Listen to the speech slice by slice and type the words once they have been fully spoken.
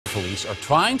police are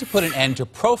trying to put an end to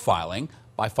profiling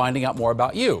by finding out more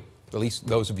about you, at least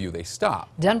those of you they stop.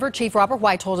 Denver Chief Robert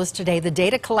White told us today the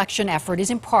data collection effort is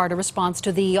in part a response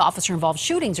to the officer-involved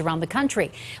shootings around the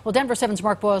country. Well, Denver 7's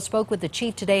Mark Boyle spoke with the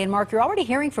chief today, and Mark, you're already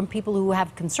hearing from people who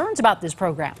have concerns about this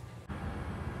program.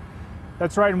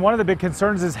 That's right, and one of the big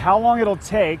concerns is how long it'll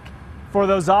take for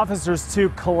those officers to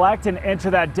collect and enter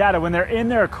that data. When they're in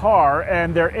their car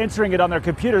and they're entering it on their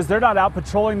computers, they're not out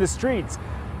patrolling the streets.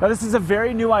 Now, this is a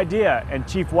very new idea, and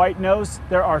Chief White knows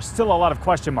there are still a lot of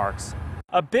question marks.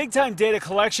 A big-time data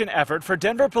collection effort for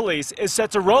Denver police is set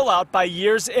to roll out by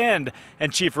year's end,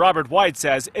 and Chief Robert White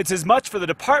says it's as much for the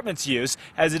department's use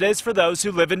as it is for those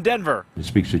who live in Denver. It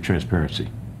speaks to transparency.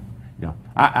 You know,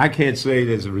 I can't say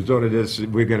that as a result of this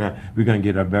we're gonna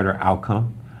get a better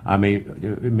outcome. I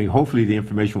mean, hopefully the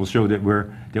information will show that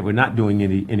we're not doing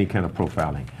any kind of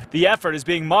profiling. The effort is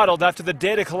being modeled after the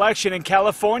data collection in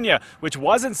California, which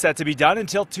wasn't set to be done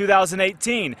until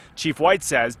 2018. Chief White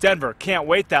says Denver can't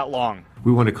wait that long.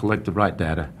 We want to collect the right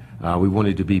data. We want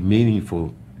it to be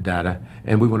meaningful data,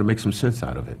 and we want to make some sense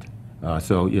out of it.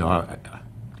 So, you know,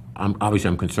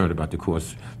 I'm concerned about the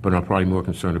course, but I'm probably more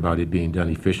concerned about it being done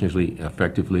efficiently,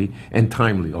 effectively, and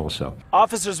timely also.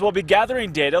 Officers will be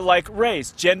gathering data like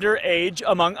race, gender, age,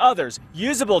 among others.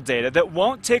 Usable data that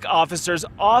won't take officers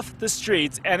off the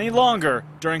streets any longer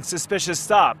during suspicious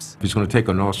stops. It's going to take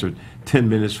an officer 10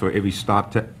 minutes for every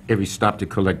stop to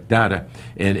collect data,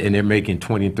 and they're making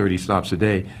 20 and 30 stops a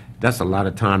day. That's a lot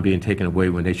of time being taken away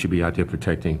when they should be out there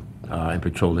protecting and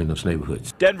patrolling those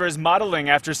neighborhoods. Denver is modeling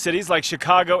after cities like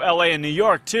Chicago, LA, and New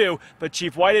York, too, but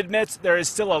Chief White admits there is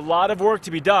still a lot of work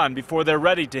to be done before they're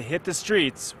ready to hit the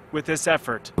streets with this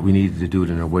effort. We needed to do it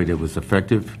in a way that was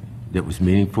effective, that was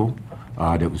meaningful,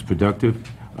 that was productive,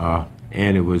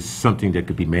 and it was something that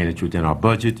could be managed within our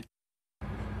budget.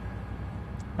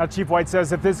 Now, Chief White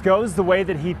says if this goes the way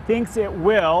that he thinks it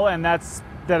will, and that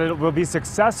it will be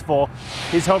successful,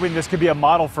 he's hoping this could be a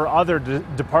model for other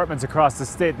departments across the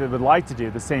state that would like to do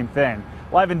the same thing.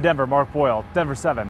 Live in Denver, Mark Boyle, Denver 7.